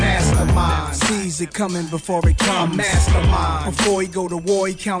sees it coming before it comes. A mastermind. Before he go to war,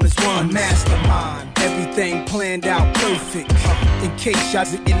 he count his one. A mastermind. Everything planned out perfect. In case y'all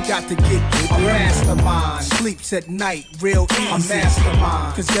didn't got to get it. A mastermind. Sleeps at night real easy. A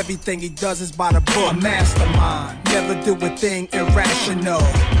mastermind. Cause everything he does is by the book. A mastermind. Never do a thing irrational.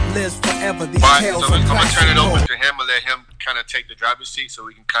 Lives forever. These tales so are I'm gonna turn it over classical. to him and let him kind of take the driver's seat so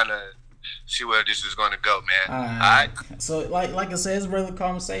we can kind of see where this is going to go, man. All right. So like I said, it's a regular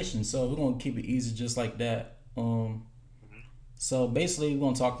conversation. So we're gonna keep it easy, just like that. So basically, we're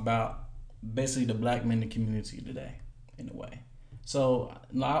gonna talk about basically the black men in the community today, in a way. So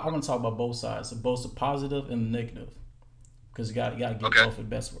I'm gonna talk about both sides, both the positive and the negative, because you got to get both the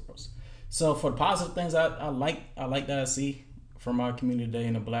best worlds. So for the positive things, I like that I see from our community today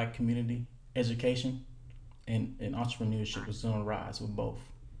in the black community, education and entrepreneurship is on the rise with both.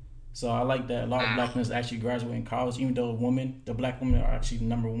 So I like that a lot of black men is actually graduating college, even though the black women are actually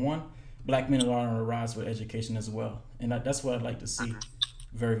number one. Black men are on the rise with education as well, and that's what I'd like to see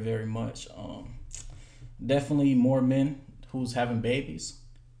very, very much. Definitely more men who's having babies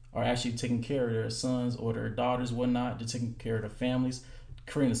are actually taking care of their sons or their daughters, whatnot. They're taking care of their families,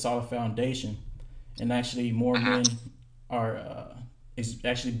 creating a solid foundation, and actually more men are is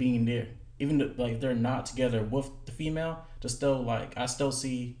actually being there, even though, like, they're not together with the female. Just still, like, I still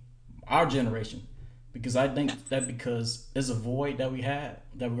see our generation, because I think that because there's a void that we had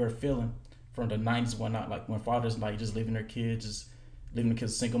that we were feeling from the 90s, whatnot, like when fathers like just leaving their kids, just leaving the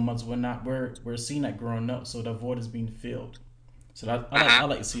kids single mothers, whatnot. We're seeing that growing up, so the void is being filled. So I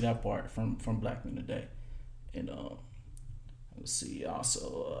like to see that part from black men today. And let's see,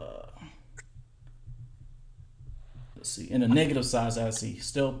 also let's see, in the negative sides I see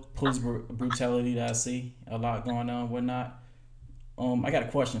still police brutality that I see a lot going on, whatnot. I got a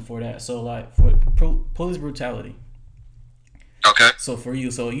question for that. So, like, for police brutality. Okay. So for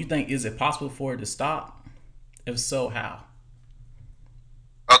you, you think, is it possible for it to stop? If so, how?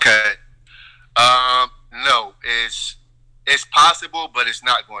 Okay. No, it's possible, but it's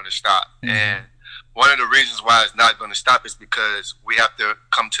not going to stop. Mm-hmm. And one of the reasons why it's not going to stop is because we have to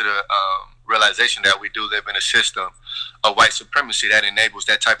come to the realization that we do live in a system of white supremacy that enables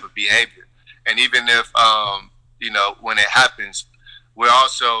that type of behavior. And even if when it happens, we're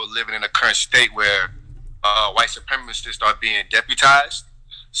also living in a current state where white supremacists are being deputized.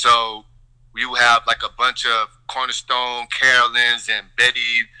 So you have like a bunch of Cornerstone Carolines and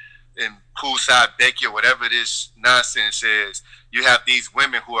Betty and Poolside Becky or whatever this nonsense is. You have these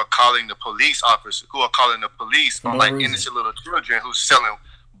women who are calling the police officers, who are calling the police on like innocent little children who's selling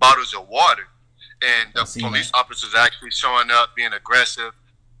bottles of water. And the police officers are actually showing up, being aggressive.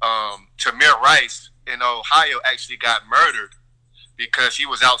 Tamir Rice in Ohio actually got murdered because he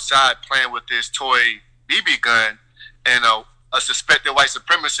was outside playing with this toy BB gun, and a suspected white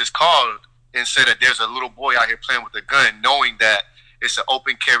supremacist called and said that there's a little boy out here playing with a gun, knowing that it's an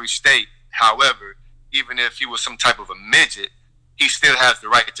open carry state. However, even if he was some type of a midget, he still has the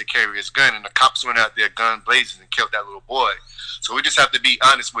right to carry his gun, and the cops went out there gun blazing and killed that little boy. So we just have to be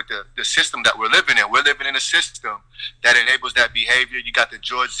honest with the system that we're living in. We're living in a system that enables that behavior. You got the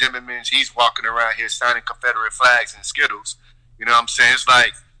George Zimmermans. He's walking around here signing Confederate flags and Skittles. You know what I'm saying? It's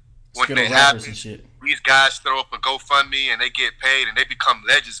like when it happens, these guys throw up a GoFundMe and they get paid and they become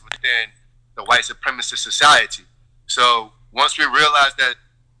legends within the white supremacist society. So once we realize that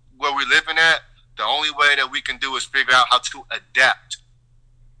where we're living at, the only way that we can do is figure out how to adapt.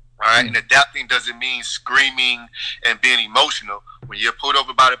 All right? And adapting doesn't mean screaming and being emotional. When you're pulled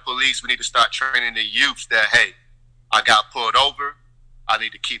over by the police, we need to start training the youth that, hey, I got pulled over. I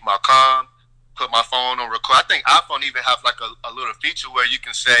need to keep my calm, put my phone on record. I think iPhone even have like a little feature where you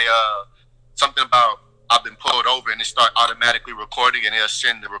can say something about I've been pulled over, and it start automatically recording, and it'll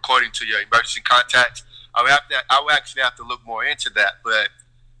send the recording to your emergency contacts. I would actually have to look more into that. But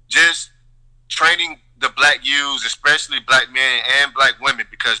just training the black youths, especially black men and black women,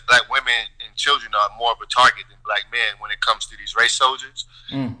 because black women and children are more of a target than black men when it comes to these race soldiers.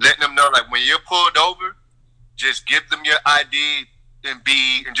 Letting them know, like, when you're pulled over, just give them your ID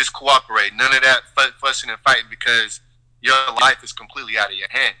and just cooperate. None of that fussing and fighting, because your life is completely out of your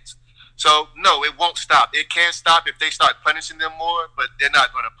hands. So, no, it won't stop. It can stop if they start punishing them more, but they're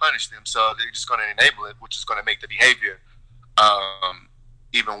not going to punish them. So they're just going to enable it, which is going to make the behavior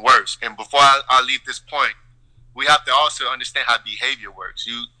even worse. And before I leave this point, we have to also understand how behavior works.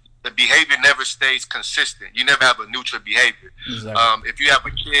 The behavior never stays consistent. You never have a neutral behavior. Exactly. If you have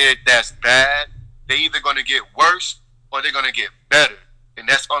a kid that's bad, they're either going to get worse or they're going to get better. And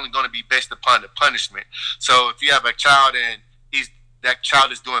that's only going to be based upon the punishment. So if you have a child and that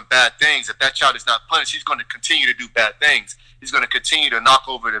child is doing bad things, if that child is not punished, he's going to continue to do bad things. He's going to continue to knock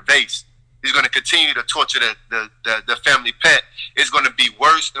over the vase. He's going to continue to torture the family pet. It's going to be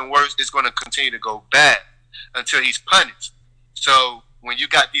worse and worse. It's going to continue to go bad until he's punished. So when you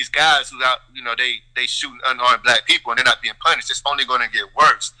got these guys who out, they shooting unarmed black people and they're not being punished, it's only going to get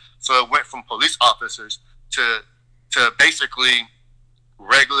worse. So it went from police officers to basically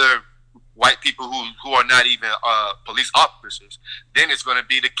regular white people who are not even police officers. Then it's going to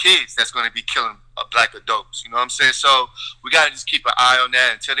be the kids that's going to be killing black adults. You know what I'm saying? So we got to just keep an eye on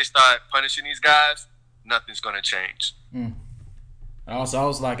that until they start punishing these guys. Nothing's going to change. Also, I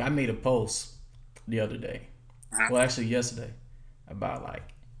was like, I made a post the other day. Well, actually yesterday, about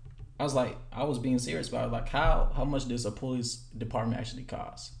I was being serious about how much does a police department actually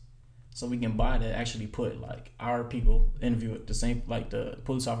cost? So we can buy that, actually put our people interview it the same, the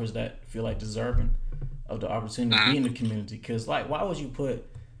police officers that feel deserving of the opportunity to be in the community. Because why would you put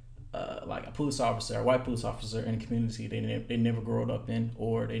a police officer, a white police officer, in a community they never grew up in,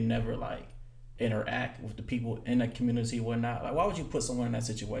 or they never interact with the people in that community or whatnot? Why would you put someone in that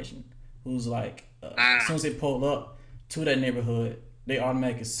situation who's as soon as they pull up to that neighborhood, they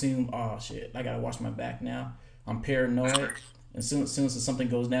automatically assume, oh shit, I gotta watch my back now, I'm paranoid. As soon as something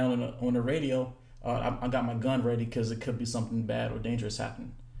goes down on the radio, I got my gun ready because it could be something bad or dangerous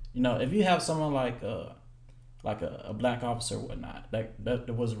happening. If you have someone like a black officer or whatnot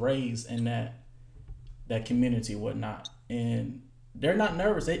that was raised in that community or whatnot, and they're not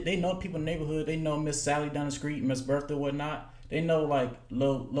nervous. They know people in the neighborhood. They know Miss Sally down the street, Miss Bertha or whatnot. They know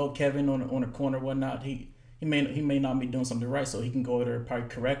Lil Kevin on the corner or whatnot. He may not be doing something right, so he can go there and probably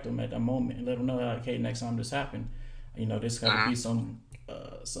correct them at that moment and let them know hey, next time this happened, there's got to be some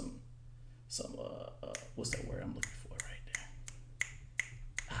what's that word I'm looking for right there?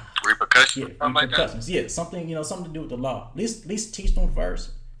 Repercussions. Yeah, repercussions. Yeah, something something to do with the law. At least teach them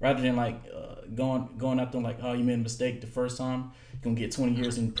first, rather than going after them oh, you made a mistake the first time, you're gonna get 20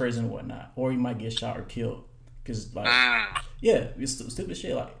 years in prison or whatnot, or you might get shot or killed. Because it's stupid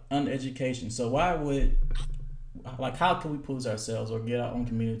shit uneducation. So why would how can we police ourselves or get our own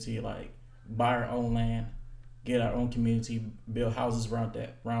community, buy our own land, get our own community, build houses around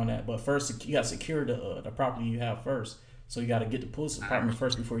that? But first you got to secure the property you have first. So you got to get the police department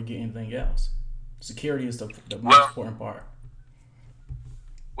first before you get anything else. Security is the most important part.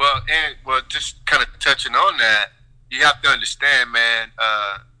 Well, just kind of touching on that, you have to understand, man.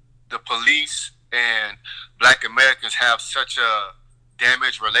 The police and Black Americans have such a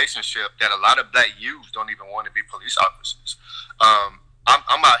damaged relationship that a lot of Black youths don't even want to be police officers. I'm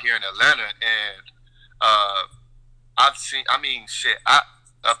out here in Atlanta, and I've seen.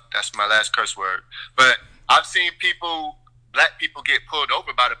 That's my last curse word. But I've seen Black people get pulled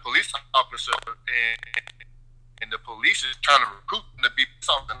over by the police officer, and the police is trying to recruit them to be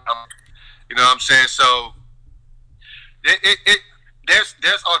something. You know what I'm saying? So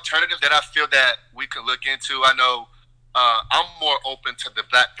there's alternatives that I feel that we could look into. I know I'm more open to the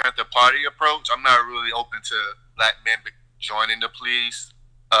Black Panther Party approach. I'm not really open to Black men joining the police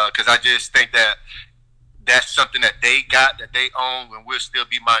because I just think that that's something that they own, when we'll still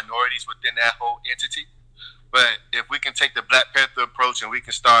be minorities within that whole entity. But if we can take the Black Panther approach and we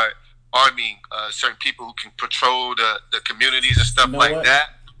can start arming certain people who can patrol the communities and stuff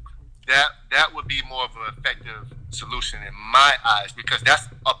that would be more of an effective solution in my eyes, because that's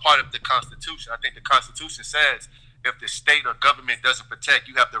a part of the Constitution. I think the Constitution says if the state or government doesn't protect,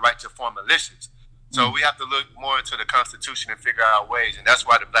 you have the right to form militias. So we have to look more into the Constitution and figure out ways, and that's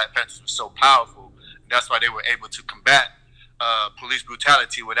why the Black Panthers were so powerful. That's why they were able to combat police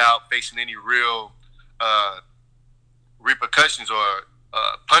brutality without facing any real repercussions or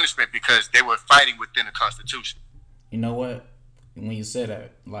punishment, because they were fighting within the Constitution. You know what? When you said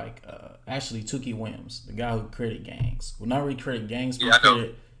that, actually, Tookie Williams, the guy who created gangs, well, not really created gangs, but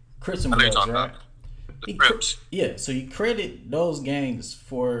created Crips and Bloods, right? The Crips. Yeah, so you created those gangs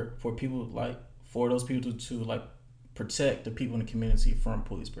for people for those people to protect the people in the community from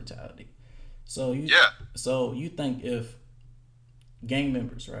police brutality. So you think if gang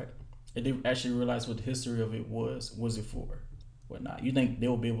members, right, if they actually realize what the history of it was it for, whatnot, you think they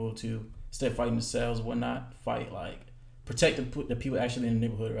will be able to, instead of fighting themselves, whatnot, fight protect the people actually in the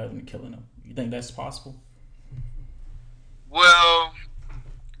neighborhood rather than killing them? You think that's possible? Well,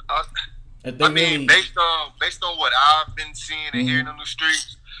 based on what I've been seeing and hearing on the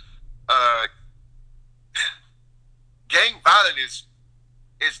streets, gang violence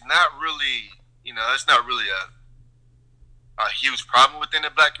is not really, it's not really a huge problem within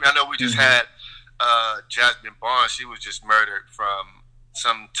the Black community. I know we just had Jasmine Barnes. She was just murdered from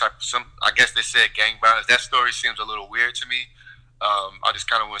I guess they said gang violence. That story seems a little weird to me. I just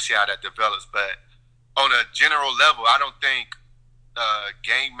kind of want to see how that develops. But on a general level, I don't think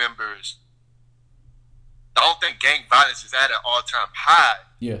gang members I don't think gang violence is at an all-time high.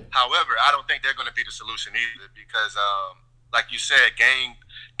 Yeah. However, I don't think they're going to be the solution either because, like you said,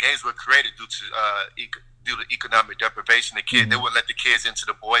 gangs were created due to economic deprivation. They wouldn't let the kids into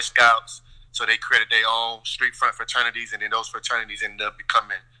the Boy Scouts, so they created their own street front fraternities, and then those fraternities ended up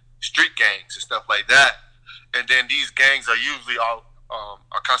becoming street gangs and stuff like that. And then these gangs are usually all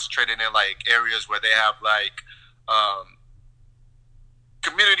are concentrated in like areas where they have like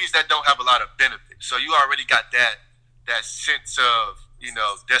communities that don't have a lot of benefits. So you already got that sense of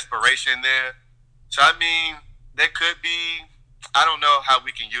desperation there. So I mean, there could be. I don't know how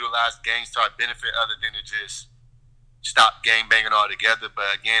we can utilize gangs to our benefit other than to just stop gang banging altogether.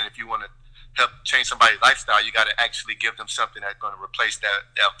 But again, if you want to help change somebody's lifestyle, you got to actually give them something that's going to replace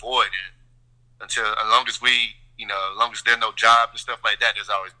that void. And as long as there's no job and stuff like that, there's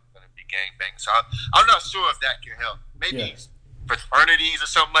always going to be gang banging. So I'm not sure if that can help. Maybe fraternities or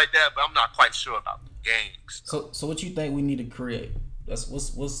something like that, but I'm not quite sure about gangs. So what you think we need to create? That's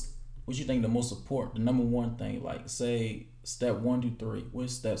what you think the most important, the number one thing, like say step 1 to 3. What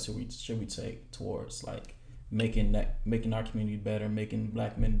steps should we take towards like making our community better, making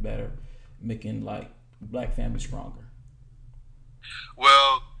black men better, making like black families stronger?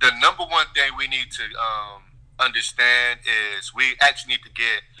 Well, the number one thing we need to understand is we actually need to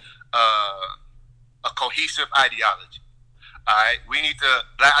get a cohesive ideology. All right, we need to.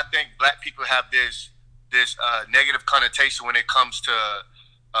 I think black people have this negative connotation when it comes to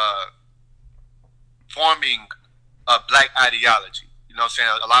forming a black ideology. You know what I'm saying?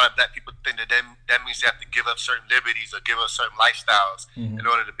 A lot of black people think that means they have to give up certain liberties or give up certain lifestyles in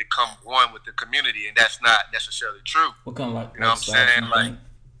order to become one with the community, and that's not necessarily true. What kind of you know what I'm saying? Like,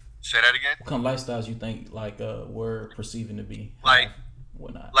 say that again. What kind of lifestyles you think like we're perceiving to be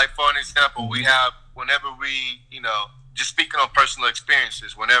whatnot? Like for an example, we have whenever we just speaking on personal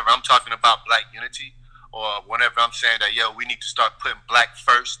experiences. Whenever I'm talking about black unity, or whenever I'm saying that we need to start putting black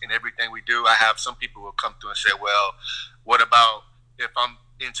first in everything we do, I have some people who will come through and say, well, what about if I'm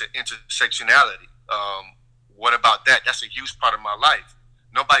into intersectionality? What about that? That's a huge part of my life.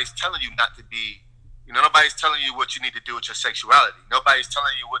 Nobody's telling you not to be, nobody's telling you what you need to do with your sexuality. Nobody's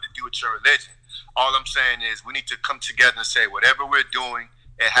telling you what to do with your religion. All I'm saying is we need to come together and say whatever we're doing,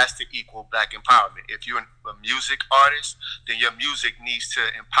 it has to equal black empowerment. If you're a music artist, then your music needs to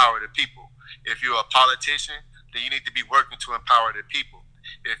empower the people. If you're a politician, then you need to be working to empower the people.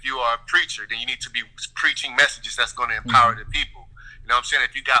 If you are a preacher, then you need to be preaching messages that's going to empower the people. You know what I'm saying?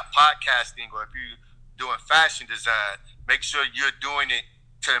 If you got podcasting or if you're doing fashion design, make sure you're doing it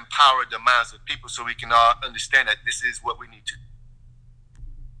to empower the minds of people so we can all understand that this is what we need to do.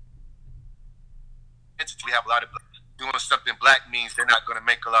 We have a lot of doing something black means they're not going to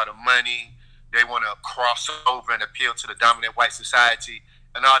make a lot of money. They want to cross over and appeal to the dominant white society.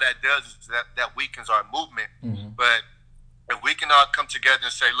 And all that does is that weakens our movement. But if we can all come together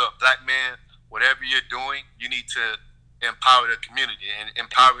and say, look, black men, whatever you're doing, you need to empower the community. And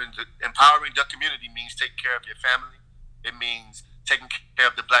empowering the community means taking care of your family. It means taking care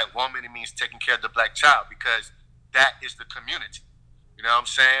of the black woman. It means taking care of the black child, because that is the community. You know what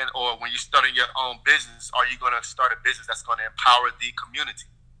I'm saying? Or when you're starting your own business, are you going to start a business that's going to empower the community?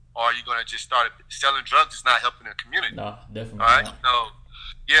 Or are you going to just start selling drugs? It's not helping the community. No, definitely all right? not.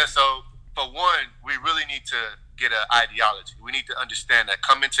 So for one, we really need to get an ideology. We need to understand that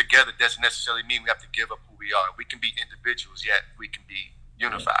coming together doesn't necessarily mean we have to give up who we are. We can be individuals, yet we can be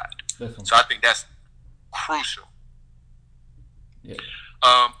unified. Definitely. So I think that's crucial. Yeah.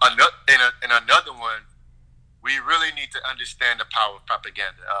 Another one, we really need to understand the power of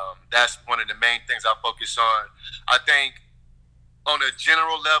propaganda. That's one of the main things I focus on. I think on a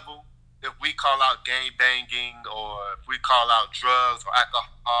general level, if we call out gang banging, or if we call out drugs or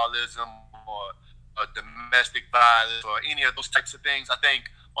alcoholism or domestic violence or any of those types of things, I think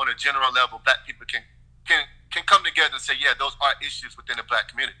on a general level, black people can come together and say, yeah, those are issues within the black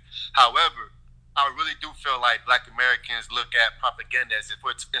community. However, I really do feel like black Americans look at propaganda as if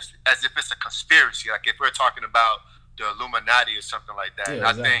it's a conspiracy. Like if we're talking about the Illuminati or something like that. Yeah, and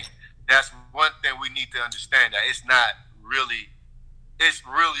I think that's one thing we need to understand, that it's not really. It's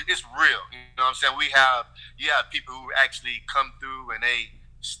real. You know what I'm saying? You have people who actually come through and they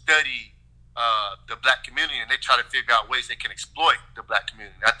study the black community, and they try to figure out ways they can exploit the black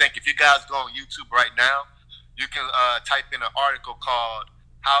community. I think if you guys go on YouTube right now, you can type in an article called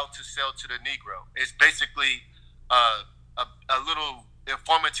 "How to Sell to the Negro." It's basically a little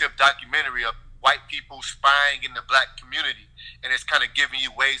informative documentary of white people spying in the black community, and it's kind of giving you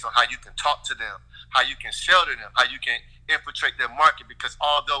ways on how you can talk to them, how you can sell to them, how you can infiltrate their market, because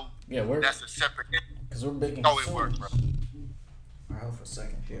although that's a separate, because we're big. Oh, it works, bro. All right, hold for a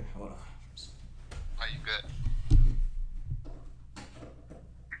second here. Hold on. Are you good?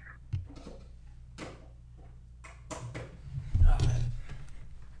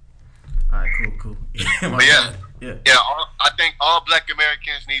 All right, cool. But yeah. I think all Black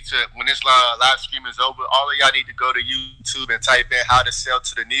Americans need to, when this live stream is over, all of y'all need to go to YouTube and type in "How to Sell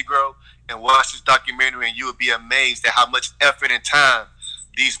to the Negro" and watch this documentary, and you will be amazed at how much effort and time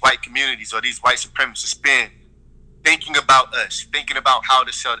these white communities or these white supremacists spend thinking about us, thinking about how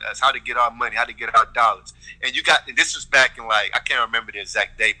to sell to us, how to get our money, how to get our dollars. And this was back in I can't remember the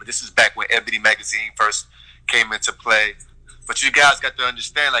exact date, but this is back when Ebony magazine first came into play. But you guys got to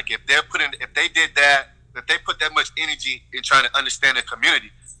understand, if they put that much energy in trying to understand the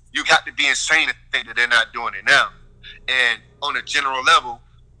community, you got to be insane to think that they're not doing it now. And on a general level,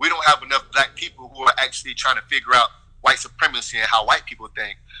 we don't have enough Black people who are actually trying to figure out white supremacy and how white people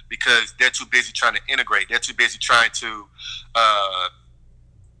think, because they're too busy trying to integrate. They're too busy trying to,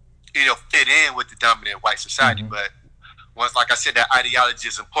 fit in with the dominant white society. Mm-hmm. But once, like I said, that ideology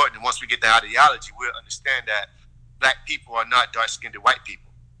is important. And once we get that ideology, we'll understand that Black people are not dark-skinned white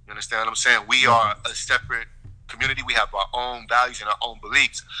people. You understand what I'm saying? We are a separate community. We have our own values and our own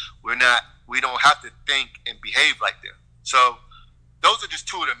beliefs. We don't have to think and behave like them. So those are just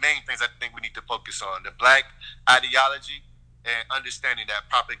two of the main things I think we need to focus on: the Black ideology and understanding that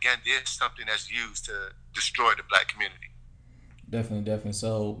propaganda is something that's used to destroy the Black community. Definitely.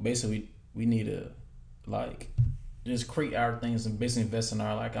 So basically, we need to just create our things and basically invest in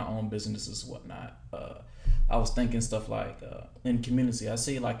our own businesses and whatnot. I was thinking stuff in community. I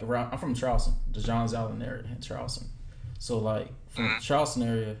see around. I'm from Charleston, the Johns Island area in Charleston. So from Charleston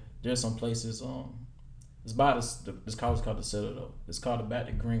area, there's some places. It's by this college called the Citadel. It's called the Back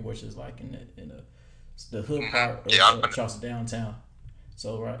to Green, which is in the hood part of Charleston downtown.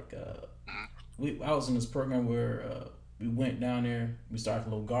 So I was in this program where we went down there. We started a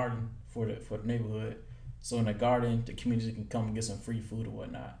little garden for the neighborhood. So in the garden, the community can come and get some free food or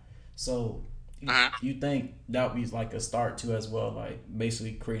whatnot. So you think that would be a start too as well,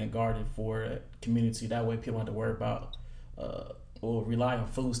 basically creating a garden for the community. That way people don't have to worry about or rely on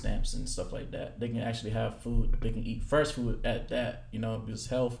food stamps and stuff like that. They can actually have food. They can eat fresh food at that. Because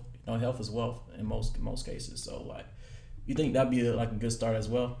health is wealth in most cases. So you think that'd be a good start as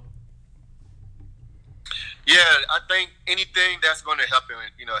well? Yeah, I think anything that's going to help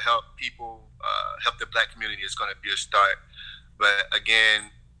help people, help the Black community is going to be a start. But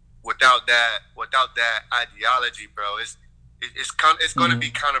again, without that ideology, bro, it's going to be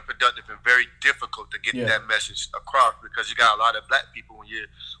counterproductive and very difficult to get that message across, because you got a lot of Black people when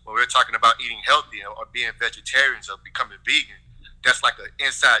we're talking about eating healthy or being vegetarians or becoming vegan. That's like an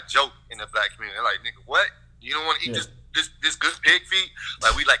inside joke in the Black community. They're like, nigga, what? You don't want to eat this good pig feet?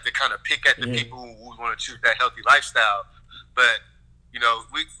 We like to kind of pick at the people who want to choose that healthy lifestyle. But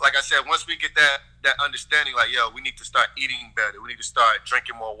we, like I said, once we get that understanding, we need to start eating better. We need to start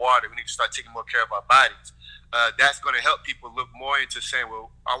drinking more water. We need to start taking more care of our bodies. That's going to help people look more into saying,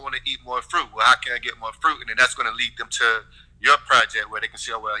 well, I want to eat more fruit. Well, how can I get more fruit? And then that's going to lead them to your project where they can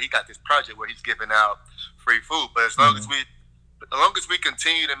say, oh, well, he got this project where he's giving out free food. But as long as we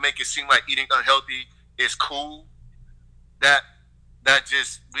continue to make it seem like eating unhealthy is cool,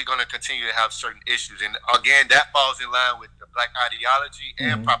 we're going to continue to have certain issues. And again, that falls in line with the Black ideology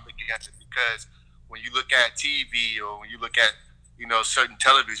and propaganda, because when you look at TV or when you look at certain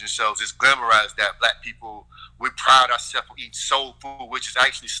television shows, it's glamorized that Black people, we pride ourselves on eating soul food, which is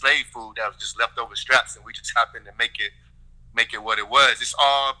actually slave food that was just leftover scraps, and we just happened to make it what it was. It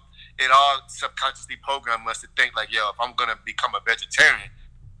all subconsciously programmed us to think if I'm gonna become a vegetarian,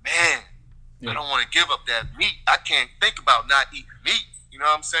 man, I don't want to give up that meat. I can't think about not eating meat. You know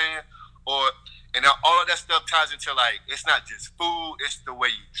what I'm saying? And all of that stuff ties into it's not just food, it's the way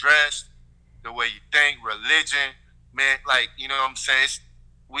you dress, the way you think, religion, man. You know what I'm saying?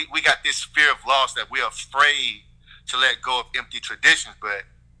 We got this fear of loss that we're afraid to let go of empty traditions. But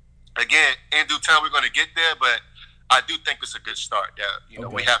again, in due time, we're going to get there. But I do think it's a good start.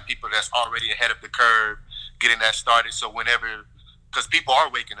 That we have people that's already ahead of the curve, getting that started. So because people are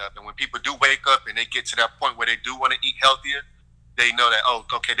waking up, and when people do wake up and they get to that point where they do want to eat healthier, they know that,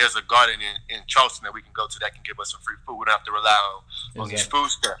 there's a garden in Charleston that we can go to that can give us some free food. We don't have to rely on these food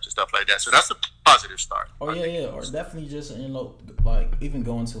stamps and stuff like that. So that's a positive start. Oh yeah, or definitely just even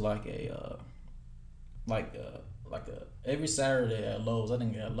going to every Saturday at Lowe's. I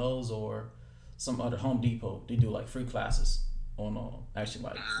think at Lowe's or some other Home Depot, they do free classes on actually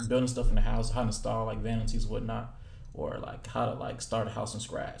building stuff in the house, how to install vanities, whatnot, or how to start a house from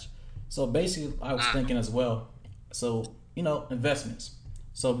scratch. So basically, I was thinking as well. So investments.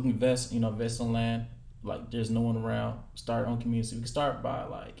 So we can invest on land. There's no one around. Start our own community. We can start by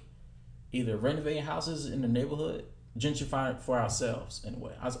either renovating houses in the neighborhood, gentrifying for ourselves in a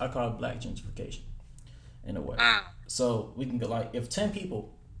way. I call it black gentrification in a way. So we can go like if 10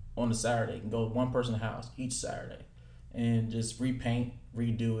 people on a Saturday can go to one person's house each Saturday and just repaint,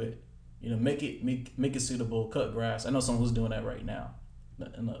 redo it, make it suitable, cut grass. I know someone who's doing that right now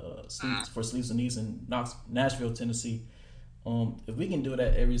in for Sleeps and Needs in Nashville, Tennessee. If we can do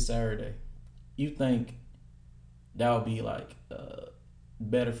that every Saturday, you think that would be like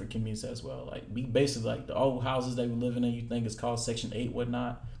better for communities as well? Like we basically like the old houses that we're living in. You think it's called Section 8,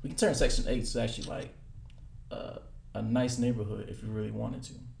 whatnot. We can turn Section 8 to actually like a nice neighborhood if you really wanted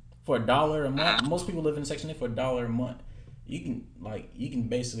to. For $1 a month, most people live in Section 8 for $1 a month. You can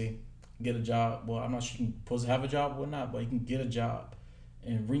basically get a job. Well, I'm not sure you're supposed to have a job or not, but you can get a job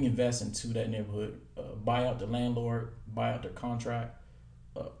and reinvest into that neighborhood. Buy out the landlord, buy out their contract,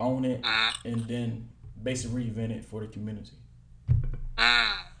 own it, and then basically reinvent it for the community.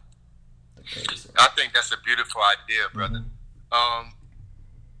 Okay, so. I think that's a beautiful idea, brother.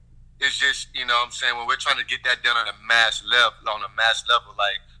 It's just, what I'm saying, when we're trying to get that done on a mass level,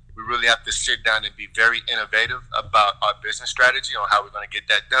 like we really have to sit down and be very innovative about our business strategy on how we're going to get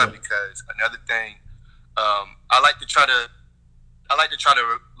that done. Because another thing, I like to try to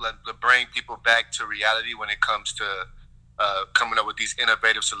bring people back to reality when it comes to coming up with these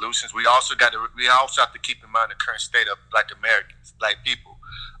innovative solutions. We also have to keep in mind the current state of Black Americans, Black people.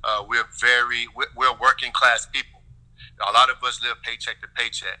 We're working class people. A lot of us live paycheck to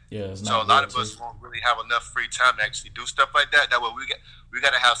paycheck. Yeah, so a lot of us won't really have enough free time to actually do stuff like that. That way we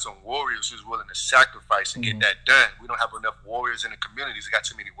got to have some warriors who's willing to sacrifice and get that done. We don't have enough warriors in the communities. We got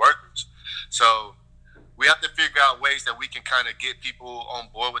too many workers. So we have to figure out ways that we can kind of get people on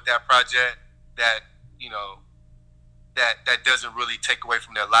board with that project that, that doesn't really take away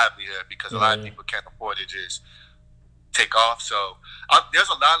from their livelihood, because a lot of people can't afford to just take off. So there's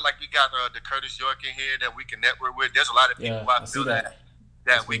a lot, like we got the Curtis York in here that we can network with. There's a lot of people I feel that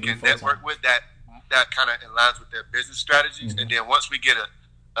we can network with that kind of aligns with their business strategies. And then once we get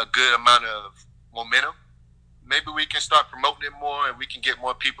a good amount of momentum, maybe we can start promoting it more and we can get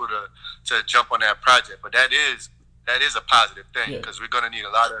more people to jump on that project. But that is a positive thing, because we're going to need a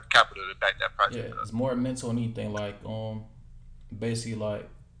lot of capital to back that project up. It's more mental than anything. Like basically like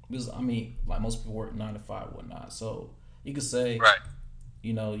this. I mean, like most people work 9 to 5, whatnot. So you could say,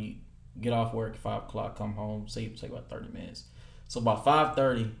 you get off work at 5 o'clock, come home, say it take about 30 minutes. So about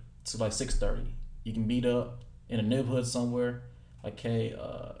 5:30 to like 6:30, you can meet up in a neighborhood somewhere. Like, hey,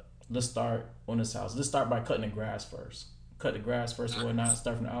 let's start on this house. Let's start by cutting the grass first. Cut the grass first and whatnot.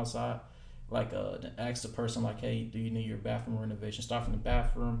 Start from the outside. Like, ask the person, like, hey, do you need your bathroom renovation? Start from the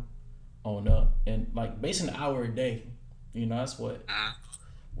bathroom on up. And like basing an hour a day, that's what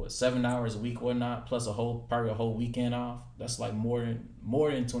 7 hours a week, whatnot, plus probably a whole weekend off. That's like more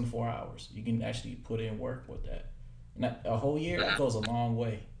than 24 hours. You can actually put in work with that. And a whole year, that goes a long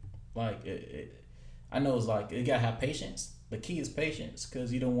way. Like I know it's like you gotta have patience. The key is patience,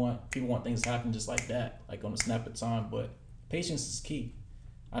 because people want things to happen just like that, like on a snap of time. But patience is key.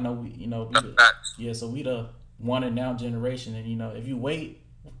 I know so we the one and now generation, and if you wait,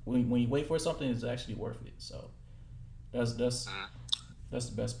 when you wait for something, it's actually worth it. So that's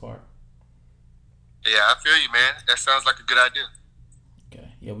the best part. Yeah, I feel you, man. That sounds like a good idea.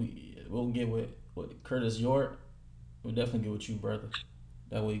 Okay. Yeah, we'll get with Curtis York. We'll definitely get with you, brother.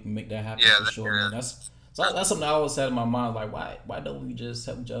 That way you can make that happen for sure, man. That's something I always had in my mind. Like, why don't we just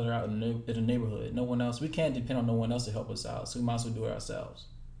help each other out in the neighborhood? No one else. We can't depend on no one else to help us out, so we might as well do it ourselves.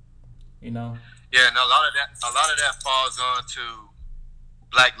 Yeah, and a lot of that falls on to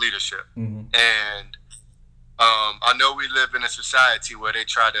Black leadership. And I know we live in a society where they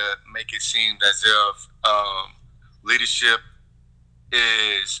try to make it seem as if leadership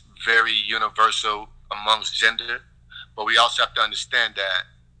is very universal amongst gender, but we also have to understand that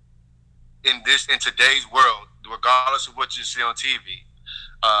in today's world, regardless of what you see on TV,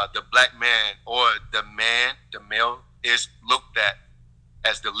 the Black man or the male is looked at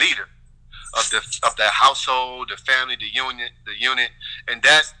as the leader of the household, the family, the unit, and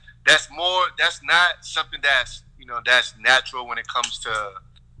that's not something that's natural when it comes to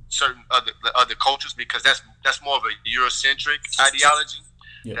certain other cultures, because that's more of a Eurocentric ideology.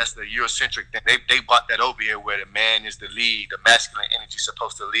 Yeah. That's the Eurocentric thing. They brought that over here, where the man is the lead, the masculine energy is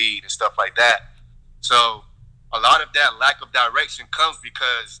supposed to lead and stuff like that. So a lot of that lack of direction comes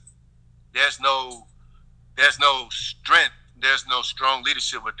because there's no strength, there's no strong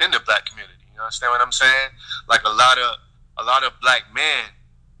leadership within the Black community. You understand what I'm saying? Like a lot of Black men,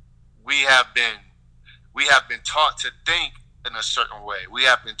 we have been taught to think in a certain way. We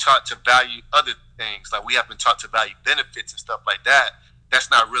have been taught to value other things. Like we have been taught to value benefits and stuff like that. that's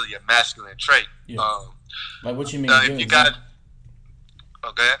not really a masculine trait. Yeah. Like what you mean? If you got,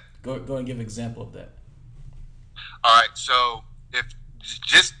 okay, go and give an example of that. All right, so if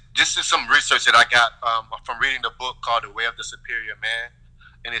just some research that I got from reading the book called The Way of the Superior Man,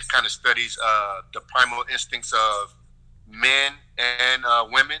 and it kind of studies the primal instincts of men and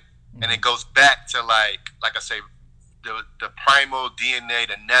women, and it goes back to like I say, the primal DNA,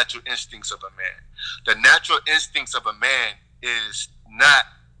 the natural instincts of a man. The natural instincts of a man is not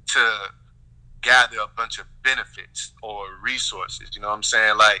to gather a bunch of benefits or resources. You know what I'm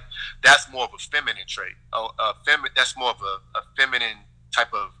saying? Like, that's more of a feminine trait. That's more of a feminine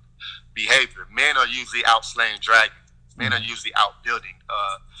type of behavior. Men are usually out slaying dragons. Men are usually out building,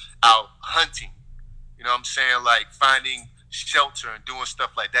 out hunting. You know what I'm saying? Like finding shelter and doing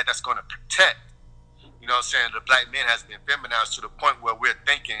stuff like that. That's going to protect. You know what I'm saying? The black man has been feminized to the point where we're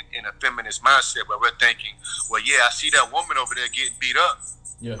thinking in a feminist mindset, where we're thinking, well, yeah, I see that woman over there getting beat up,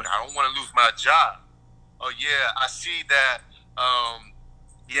 but I don't want to lose my job. Oh, yeah, I see that,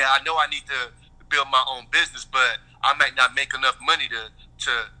 yeah, I know I need to build my own business, but I might not make enough money to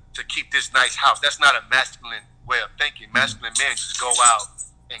keep this nice house. That's not a masculine way of thinking. Masculine men just go out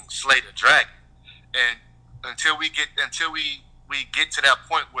and slay the dragon. And until we get to that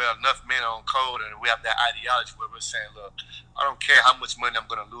point where enough men are on code and we have that ideology where we're saying, look, I don't care how much money I'm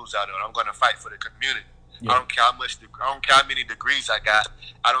going to lose out on. I'm going to fight for the community. I don't care how many degrees I got.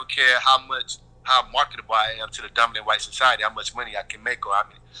 I don't care how marketable I am to the dominant white society, how much money I can make, or I'm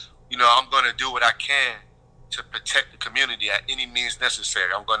going to do what I can to protect the community at any means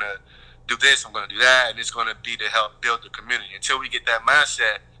necessary. I'm going to do this, I'm going to do that, and it's going to be to help build the community. Until we get that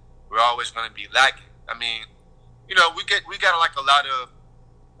mindset, we're always going to be lacking. I mean, we got a lot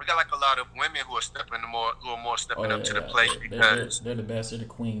of women who are stepping up to the plate because they're the best. They're the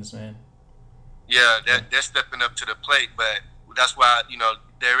queens, man. Yeah, they're stepping up to the plate, but that's why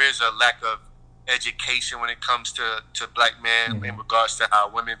there is a lack of education when it comes to black men in regards to how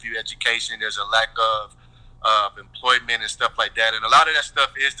women view education. There's a lack of employment and stuff like that, and a lot of that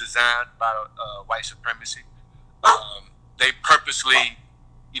stuff is designed by white supremacy. They purposely,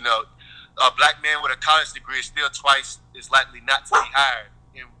 a black man with a college degree is still twice as likely not to be hired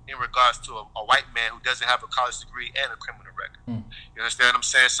in regards to a white man who doesn't have a college degree and a criminal record. You understand what I'm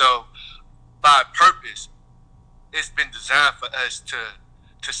saying? So, by purpose, it's been designed for us to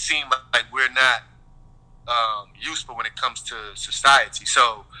seem like we're not useful when it comes to society.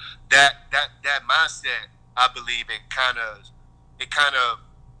 So that mindset, I believe, it kind of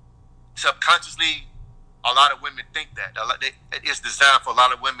subconsciously, a lot of women think that. It's designed for a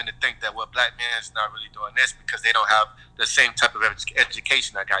lot of women to think that, well, black man's not really doing this because they don't have the same type of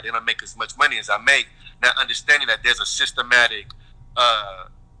education I got. They don't make as much money as I make. Not understanding that there's a systematic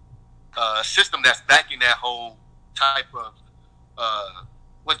system that's backing that whole type of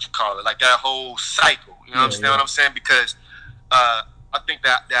like that whole cycle. You know what I'm saying? Because I think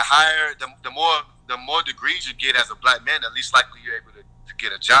that the more degrees you get as a black man, the least likely you're able to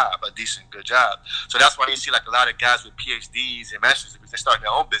get a job, a decent, good job. So that's why you see like a lot of guys with PhDs and master's degrees, they start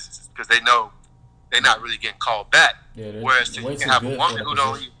their own businesses because they know they're not really getting called back. Whereas you can have a woman who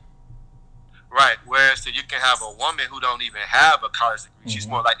don't even, right. Whereas you can have a woman who don't even have a college degree, she's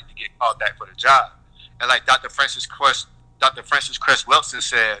more likely to get called back for the job. And like Dr. Francis Cress Welsing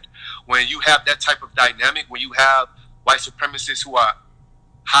said, when you have that type of dynamic, when you have white supremacists who are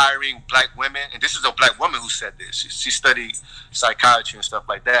hiring black women, and this is a black woman who said this. She studied psychiatry and stuff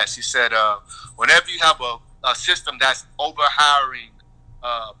like that. She said, whenever you have a system that's over hiring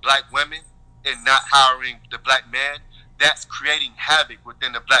black women and not hiring the black man, that's creating havoc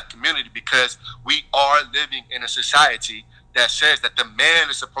within the black community because we are living in a society that says that the man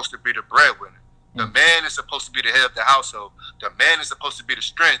is supposed to be the breadwinner. The man is supposed to be the head of the household. The man is supposed to be the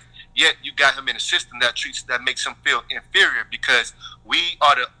strength. Yet you got him in a system that makes him feel inferior because we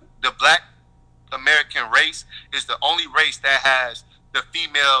are the black American race is the only race that has the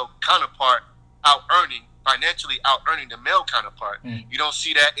female counterpart financially out earning the male counterpart. You don't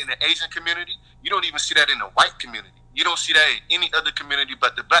see that in the Asian community. You don't even see that in the white community. You don't see that in any other community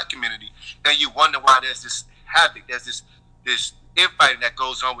but the black community. And you wonder why there's this havoc, there's this infighting that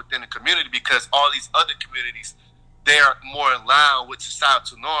goes on within the community because all these other communities, they are more in line with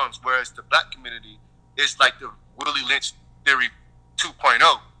societal norms, whereas the black community is like the Willie Lynch theory 2.0.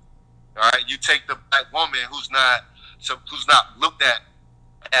 All right, you take the black woman who's not looked at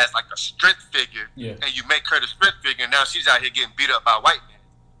as like a strength figure, and you make her the strength figure. And now she's out here getting beat up by white men,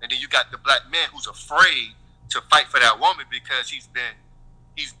 and then you got the black man who's afraid to fight for that woman because he's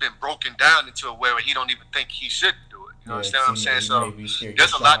been broken down into a way where he don't even think he should do it. You understand what I'm saying? So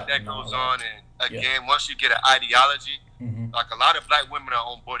there's a lot that goes on, and again, once you get an ideology, Like a lot of black women are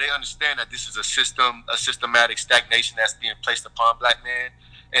on board. They understand that this is a systematic stagnation that's being placed upon black men,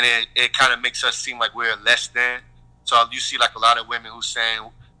 and it kind of makes us seem like we're less than. So you see like a lot of women who saying,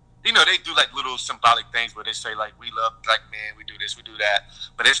 you know, they do like little symbolic things where they say like, we love black men, we do this, we do that.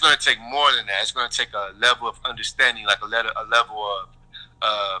 But it's going to take more than that. It's going to take a level of understanding, like a level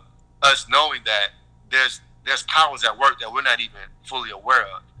of us knowing that there's powers at work that we're not even fully aware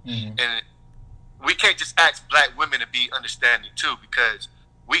of. And we can't just ask black women to be understanding too, because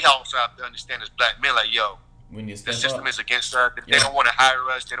we also have to understand as black men, like, yo, the system is against us. They don't want to hire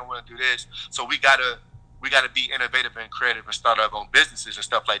us. They don't want to do this. So we gotta be innovative and creative and start our own businesses and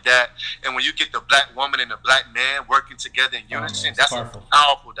stuff like that. And when you get the black woman and the black man working together in unison, that's powerful. A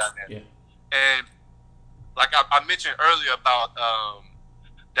powerful dynamic. Yeah. And like I mentioned earlier about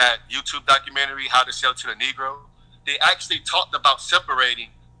that YouTube documentary, How to Sell to the Negro, they actually talked about separating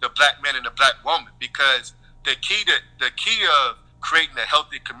the black man and the black woman, because the key of creating a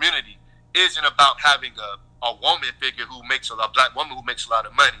healthy community isn't about having a woman figure a black woman who makes a lot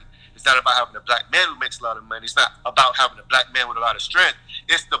of money. It's not about having a black man who makes a lot of money. It's not about having a black man with a lot of strength.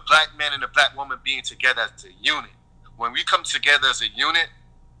 It's the black man and the black woman being together as a unit. When we come together as a unit,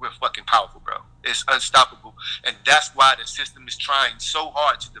 we're fucking powerful, bro. It's unstoppable. And that's why the system is trying so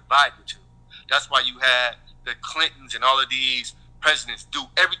hard to divide the two. That's why you had the Clintons and all of these presidents do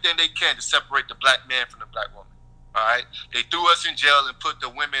everything they can to separate the black man from the black woman. All right? They threw us in jail and put the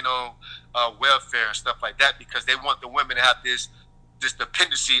women on welfare and stuff like that, because they want the women to have this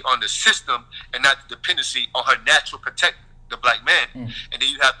dependency on the system and not the dependency on her natural protector, the black man. And then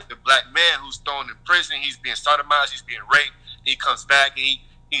you have the black man who's thrown in prison. He's being sodomized. He's being raped. He comes back and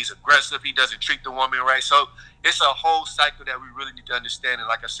he's aggressive. He doesn't treat the woman right. So it's a whole cycle that we really need to understand. And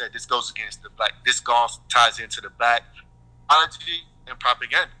like I said, this goes against the black. This ties into the black ideology and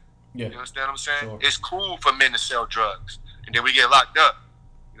propaganda. Yeah. You understand what I'm saying? Sure. It's cool for men to sell drugs, and then we get locked up.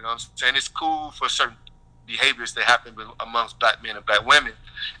 You know what I'm saying? It's cool for certain behaviors that happen amongst black men and black women,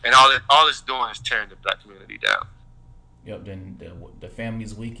 and all it's doing is tearing the black community down. Yep. Then the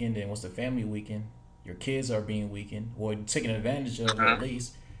family's weakened, and once the family weakened, your kids are being weakened or taken advantage of at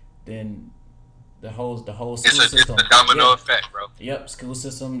least. Then the whole school system. It's a domino effect, bro. Yep. School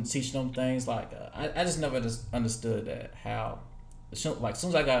system teaching them things like I just never understood that how. Like, as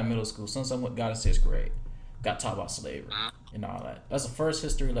soon as I got in middle school, as soon as I got in 6th grade, got taught about slavery and all that. That's the first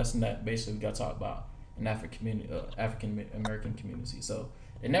history lesson that basically got taught about in African American community. So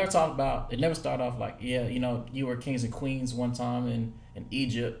it never started off like, yeah, you know, you were kings and queens one time in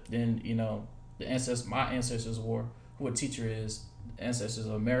Egypt. Then, you know, my ancestors were who a teacher is, the ancestors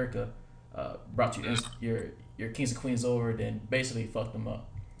of America, brought you your kings and queens over, then basically fucked them up.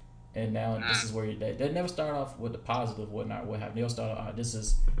 And now this is where they never start off with the positive, what have. They'll start off, this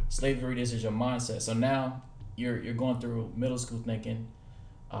is slavery, this is your mindset. So now you're going through middle school thinking,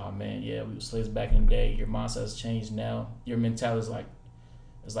 oh man, yeah, we were slaves back in the day. Your mindset has changed now. Your mentality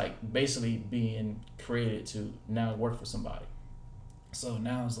is like basically being created to now work for somebody. So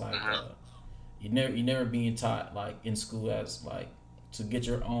now it's like you're never being taught like in school as like to get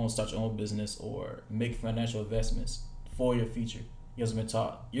start your own business or make financial investments for your future. You haven't been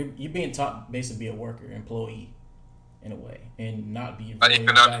taught. You're being taught basically be a worker, employee, in a way, and not be an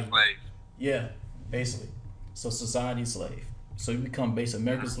economic slave. Yeah, basically. So society slave. So you become basically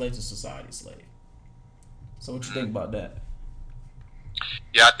American slave to society slave. So what you think about that?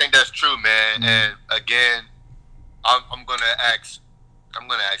 Yeah, I think that's true, man. And again, I'm gonna ask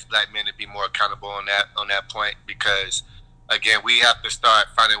black men to be more accountable on that point, because again, we have to start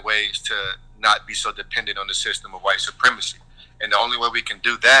finding ways to not be so dependent on the system of white supremacy. And the only way we can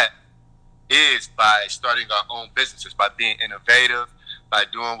do that is by starting our own businesses, by being innovative, by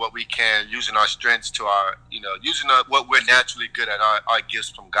doing what we can, using our strengths to using what we're naturally good at, our gifts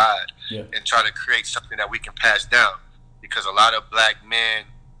from God, and trying to create something that we can pass down. Because a lot of black men,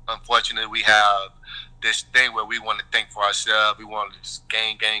 unfortunately, we have this thing where we want to think for ourselves. We want to just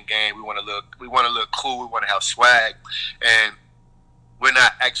gang. We want to look cool. We want to have swag, and we're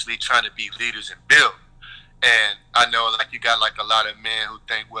not actually trying to be leaders and build. And I know, like, you got like a lot of men who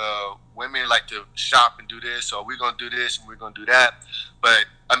think, well, women like to shop and do this, or we're gonna do this and we're gonna do that. But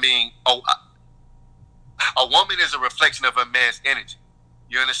I mean, a woman is a reflection of a man's energy.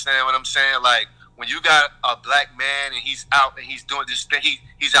 You understand what I'm saying? Like, when you got a black man and he's out and he's doing this thing,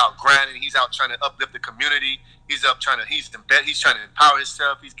 he's out grinding, he's out trying to uplift the community. He's trying to empower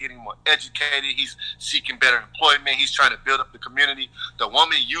himself. He's getting more educated. He's seeking better employment. He's trying to build up the community. The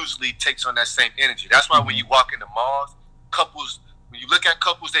woman usually takes on that same energy. That's why when you walk into malls, when you look at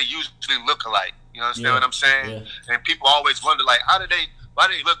couples, they usually look alike. You understand what I'm saying? Yeah. And people always wonder, like, why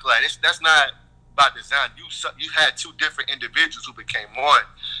do they look alike? That's not by design. You had two different individuals who became one,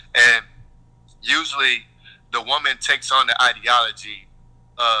 and usually the woman takes on the ideology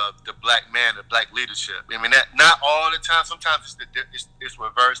of the black man, the black leadership. I mean, that not all the time. Sometimes it's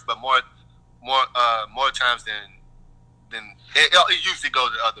reversed, but more times than it usually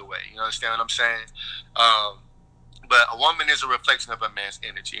goes the other way. You understand what I'm saying? But a woman is a reflection of a man's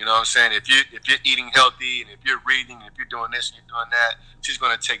energy. You know what I'm saying? If you're eating healthy, and if you're reading, and if you're doing this and you're doing that, she's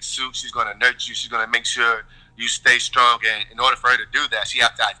going to take suit. She's going to nurture you. She's going to make sure you stay strong. And in order for her to do that, she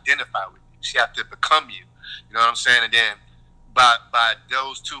has to identify with you. She has to become you. You know what I'm saying? And then by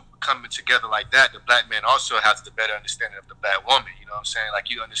those two coming together like that, the black man also has the better understanding of the black woman. You know what I'm saying? Like,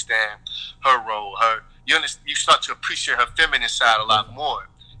 you understand her role. You start to appreciate her feminine side a lot more.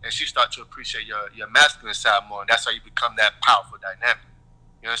 And she starts to appreciate your masculine side more, and that's how you become that powerful dynamic.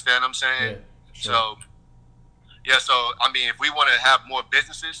 You understand what I'm saying? Yeah, sure. So I mean, if we want to have more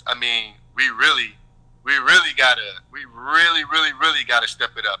businesses, I mean, we really gotta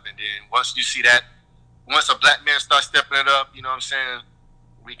step it up. And then once you see that, once a black man starts stepping it up, you know what I'm saying,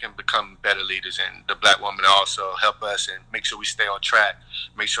 we can become better leaders, and the black woman also help us and make sure we stay on track,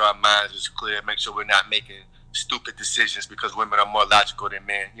 make sure our minds is clear, make sure we're not making stupid decisions because women are more logical than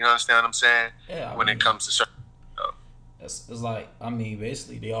men. You understand what I'm saying? Yeah. When it comes to certain, it's like, I mean,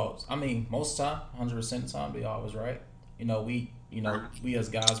 basically they always. I mean, most of the time, 100% of the time, they always right. You know, we as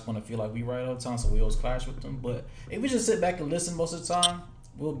guys want to feel like we right all the time, so we always clash with them. But if we just sit back and listen most of the time,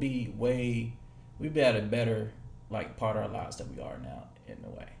 we'll be at a better like part of our lives than we are now in a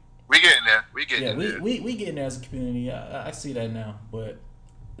way. We getting there. We getting there. We getting there as a community. I see that now, but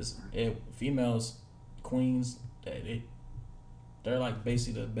females. Queens, they're like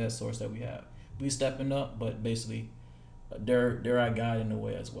basically the best source that we have. We stepping up, but basically they're our guide in a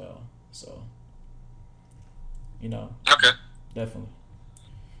way as well. So, you know, okay, definitely.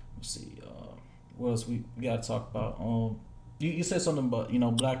 Let's see, what else we gotta talk about? You said something about, you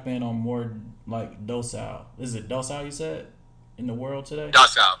know, black men are more like docile. Is it docile? You said in the world today?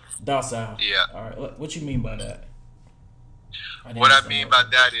 Docile. Yeah. All right. What you mean by that? What I mean by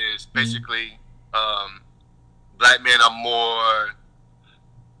that is basically. Black men are more,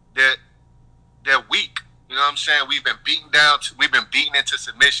 they're weak. You know what I'm saying? We've been beaten down. We've been beaten into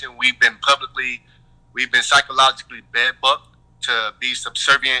submission. We've been psychologically bedbugged to be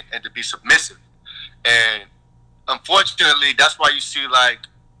subservient and to be submissive. And unfortunately, that's why you see like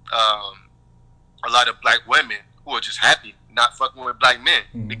a lot of black women who are just happy not fucking with black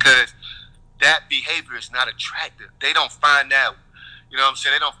men, because that behavior is not attractive. They don't find that. You know what I'm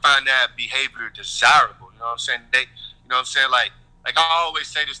saying? They don't find that behavior desirable. You know what I'm saying? You know what I'm saying? Like I always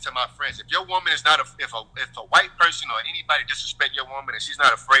say this to my friends: if your woman is not if a white person or anybody disrespect your woman and she's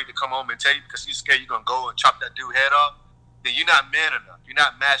not afraid to come home and tell you because she's scared you're gonna go and chop that dude head off, then you're not man enough. You're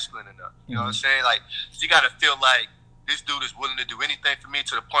not masculine enough. You know what I'm saying? Like, you gotta feel like this dude is willing to do anything for me,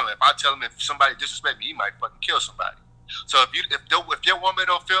 to the point where if I tell him if somebody disrespect me, he might fucking kill somebody. So if your woman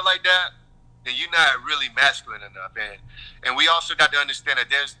don't feel like that, then you're not really masculine enough. And we also got to understand that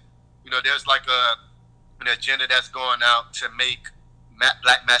there's like an agenda that's going out to make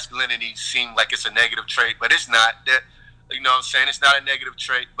black masculinity seem like it's a negative trait, but it's not. That, you know what I'm saying? It's not a negative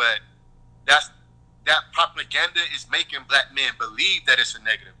trait, but that propaganda is making black men believe that it's a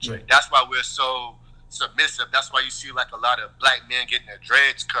negative trait. That's why we're so submissive. That's why you see like a lot of black men getting their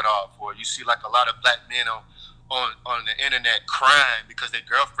dreads cut off, or you see like a lot of black men on the internet crying because their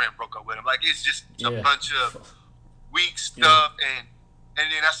girlfriend broke up with them. Like, it's just a bunch of weak stuff. And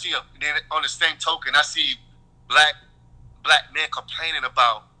then I see then on the same token, I see black men complaining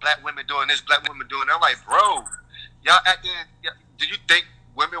about black women doing this, black women doing that. I'm like, bro, y'all acting. Do you think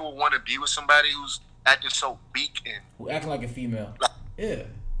women will want to be with somebody who's acting so weak and who acting like a female? Yeah.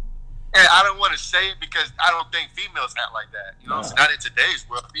 And I don't want to say it because I don't think females act like that. You know, it's not in today's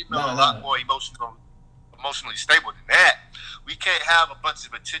world. Females are a lot more emotionally stable than that. We can't have a bunch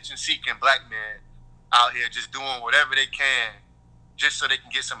of attention-seeking black men out here just doing whatever they can just so they can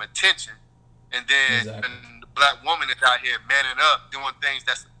get some attention, and then the black woman is out here manning up, doing things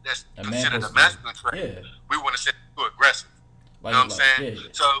that's considered a masculine trait. Yeah. We want to say too aggressive. You know what I'm saying?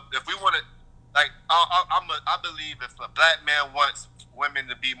 Yeah. So if we want to, like, I believe if a black man wants women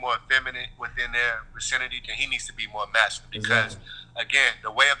to be more feminine within their vicinity, then he needs to be more masculine. Because again,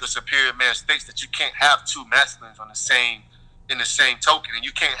 the way of the superior man states that you can't have two masculines in the same token, and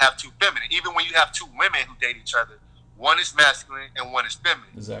you can't have two feminine. Even when you have two women who date each other, one is masculine and one is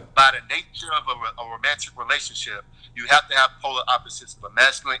feminine. Exactly. By the nature of a romantic relationship, you have to have polar opposites of a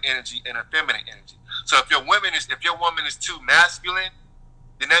masculine energy and a feminine energy. So if your woman is too masculine,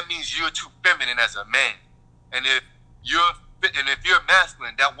 then that means you're too feminine as a man. And if you're and if you're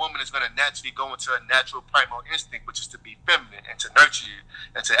masculine, that woman is going to naturally go into a natural primal instinct, which is to be feminine and to nurture you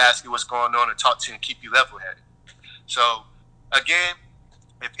and to ask you what's going on and talk to you and keep you level-headed. So, again,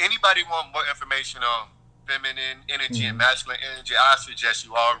 if anybody wants more information on feminine energy and masculine energy, I suggest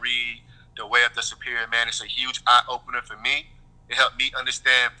you all read The Way of the Superior Man. It's a huge eye-opener for me. It helped me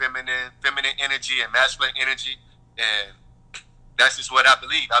understand feminine energy and masculine energy, and that's just what I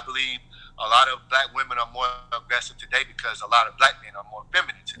believe. I believe a lot of black women are more aggressive today because a lot of black men are more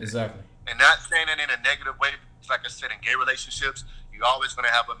feminine today. Exactly. And not saying it in a negative way. Like I said, in gay relationships, you're always going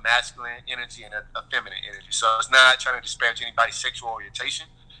to have a masculine energy and a feminine energy. So it's not trying to disparage anybody's sexual orientation.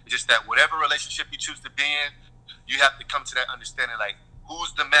 It's just that whatever relationship you choose to be in, you have to come to that understanding, like,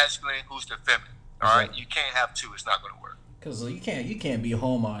 who's the masculine, who's the feminine. All right? You can't have two. It's not going to work. Because you can't be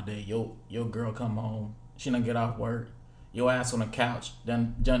home all day. Your girl come home. She done get off work. Your ass on the couch,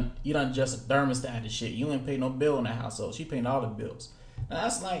 you done just thermostat and shit. You ain't pay no bill in the household. She paying all the bills. Now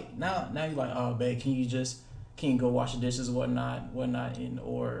that's like now you're like, oh babe, can you go wash the dishes or whatnot, and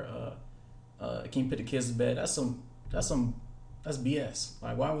or can you put the kids to bed? That's BS.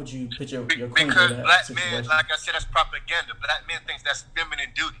 Like, why would you put your queen in that black situation? men, like I said, that's propaganda. Black men think that's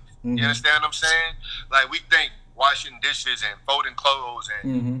feminine duty. You understand what I'm saying? Like, we think washing dishes and folding clothes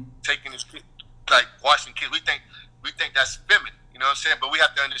and taking this, like washing kids, we think that's feminine, you know what I'm saying? But we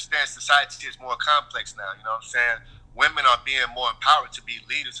have to understand society is more complex now, you know what I'm saying? Women are being more empowered to be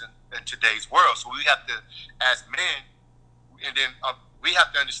leaders in today's world. So we have to, as men, and then we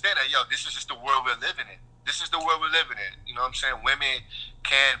have to understand that, this is just the world we're living in. This is the world we're living in. You know what I'm saying? Women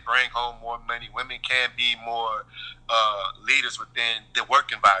can bring home more money. Women can be more leaders within the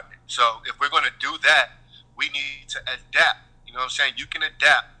work environment. So if we're going to do that, we need to adapt. You know what I'm saying? You can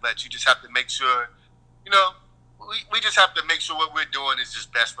adapt, but you just have to make sure, we just have to make sure what we're doing is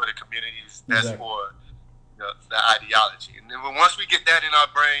just best for the community, is best for the ideology. And then once we get that in our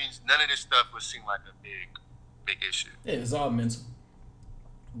brains, none of this stuff will seem like a big issue. Yeah, it's all mental.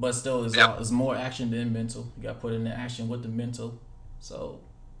 But still, it's more action than mental. You got to put in the action with the mental. So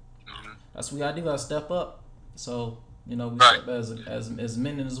that's what we got to do. We got to step up. So, we step as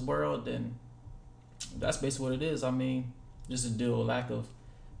men in this world, then that's basically what it is. I mean, just to deal with lack of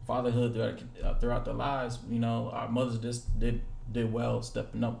fatherhood throughout their lives. Our mothers just did well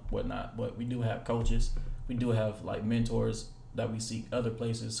stepping up, whatnot. But we do have coaches. We do have like mentors that we seek other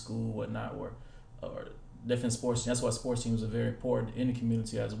places, school, whatnot, or different sports. That's why sports teams are very important in the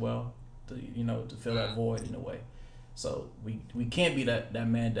community as well. To fill that void in a way. So we can't be that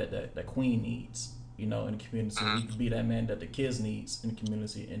man that queen needs. In the community. We can be that man that the kids needs in the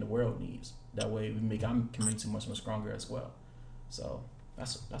community and the world needs. That way we make our community much stronger as well. So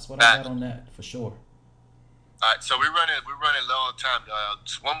that's what I got on that for sure. All right, so we're running low on time.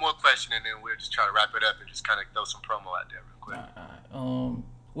 Just one more question, and then we'll just try to wrap it up and just kind of throw some promo out there real quick. All right.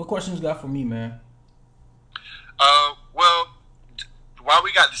 What questions you got for me, man? Well, while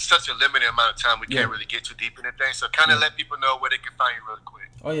we got such a limited amount of time, we can't really get too deep into things. So kind of let people know where they can find you really quick.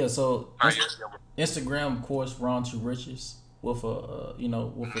 Oh yeah, so Instagram, of course, Ron to Riches with a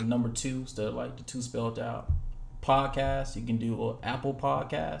with a number 2 instead of like the 2 spelled out. Podcast, you can do Apple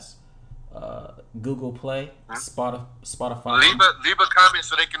Podcasts, Google Play, Spotify. Leave a comment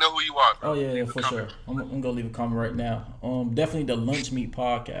so they can know who you are, bro. Oh yeah, for sure. I'm gonna leave a comment right now. Definitely the Lunch Meat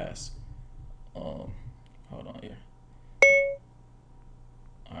Podcast. Hold on here.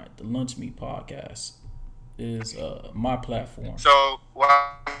 All right, the Lunch Meat Podcast is my platform. So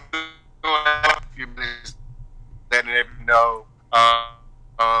while you letting everyone know, I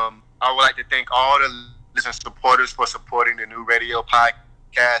would like to thank all the listeners and supporters for supporting the new radio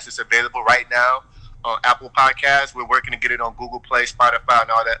podcast. It's available right now on Apple Podcasts. We're working to get it on Google Play, Spotify,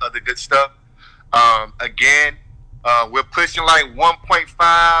 and all that other good stuff. Again, we're pushing like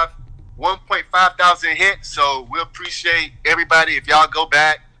 1.5 thousand hits, so we appreciate everybody. If y'all go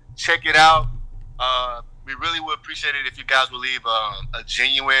back, check it out. We really would appreciate it if you guys would leave a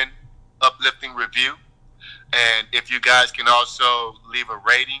genuine, uplifting review. And if you guys can also leave a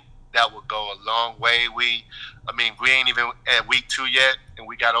rating, that would go a long way. We ain't even at week 2 yet, and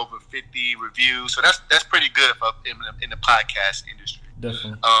we got over 50 reviews. So that's pretty good in the podcast industry.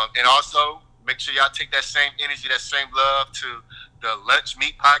 Definitely. And also, make sure y'all take that same energy, that same love to the Lunch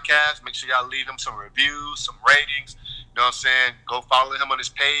Meat Podcast. Make sure y'all leave him some reviews, some ratings. You know what I'm saying? Go follow him on his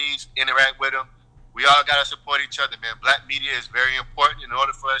page, interact with him. We all got to support each other, man. Black media is very important in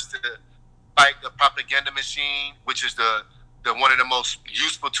order for us to fight the propaganda machine, which is the one of the most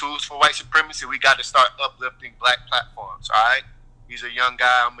useful tools for white supremacy. We got to start uplifting black platforms, all right? He's a young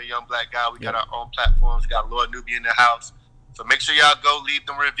guy. I'm a young black guy. We got our own platforms. We got Lord NEWBY in the house. So make sure y'all go leave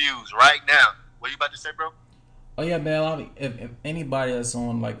them reviews right now. What are you about to say, bro? Oh yeah, man. If anybody that's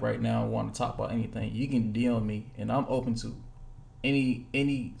on like right now want to talk about anything, you can DM me, and I'm open to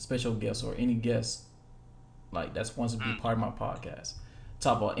any special guest or any guest like that's wants to be part of my podcast.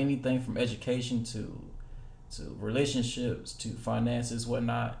 Talk about anything from education to relationships to finances,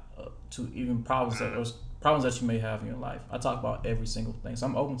 whatnot, to even problems that you may have in your life. I talk about every single thing, so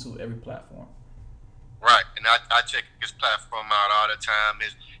I'm open to every platform. Right, and I check his platform out all the time.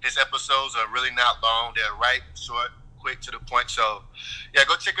 His episodes are really not long; they're right, short, quick, to the point. So, yeah,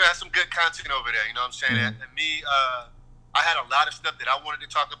 go check out some good content over there. You know what I'm saying? And me, I had a lot of stuff that I wanted to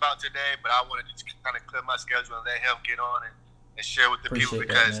talk about today, but I wanted to just kind of clear my schedule and let him get on and share with the people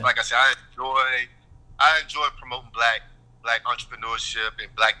because, like I said, I enjoy promoting black entrepreneurship and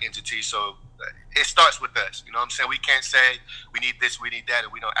black entities. So it starts with us. You know what I'm saying? We can't say we need this, we need that,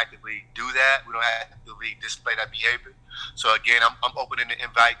 and we don't actively do that. We don't actively display that behavior. So again, I'm opening the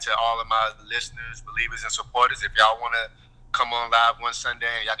invite to all of my listeners, believers, and supporters. If y'all want to come on live one Sunday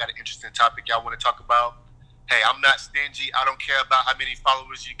and y'all got an interesting topic y'all want to talk about, hey, I'm not stingy. I don't care about how many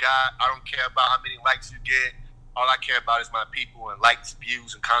followers you got. I don't care about how many likes you get. All I care about is my people, and likes,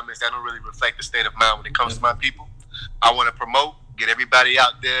 views, and comments. That don't really reflect the state of mind when it comes to my people. I want to promote, get everybody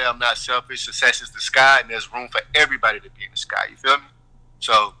out there. I'm not selfish. Success is the sky, and there's room for everybody to be in the sky. You feel me?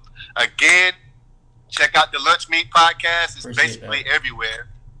 So, again, check out the Lunch Meat Podcast. It's basically everywhere.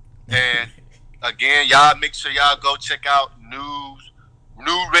 And, again, y'all make sure y'all go check out New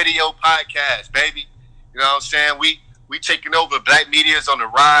Radio Podcast, baby. You know what I'm saying? We taking over. Black media is on the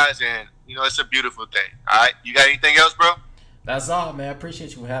rise, and, you know, it's a beautiful thing. All right? You got anything else, bro? That's all, man. I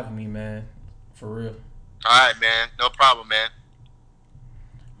appreciate you for having me, man. For real. All right, man. No problem, man.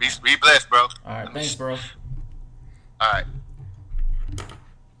 Be blessed, bro. All right, thanks, bro. All right.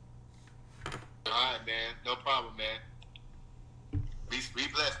 All right, man. No problem, man. Be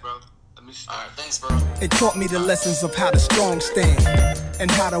blessed, bro. All right, thanks, bro. It taught me the lessons of how the strong stand and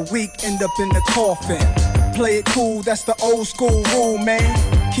how the weak end up in the coffin. Play it cool, that's the old school rule, man.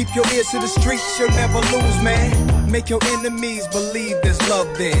 Keep your ears to the streets, you'll never lose, man. Make your enemies believe there's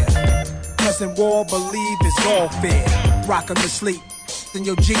love there. Cause in war, believe it's all fair. Rock 'em to sleep in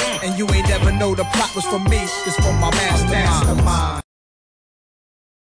your Jeep, and you ain't never know the plot was for me. It's for my mastermind.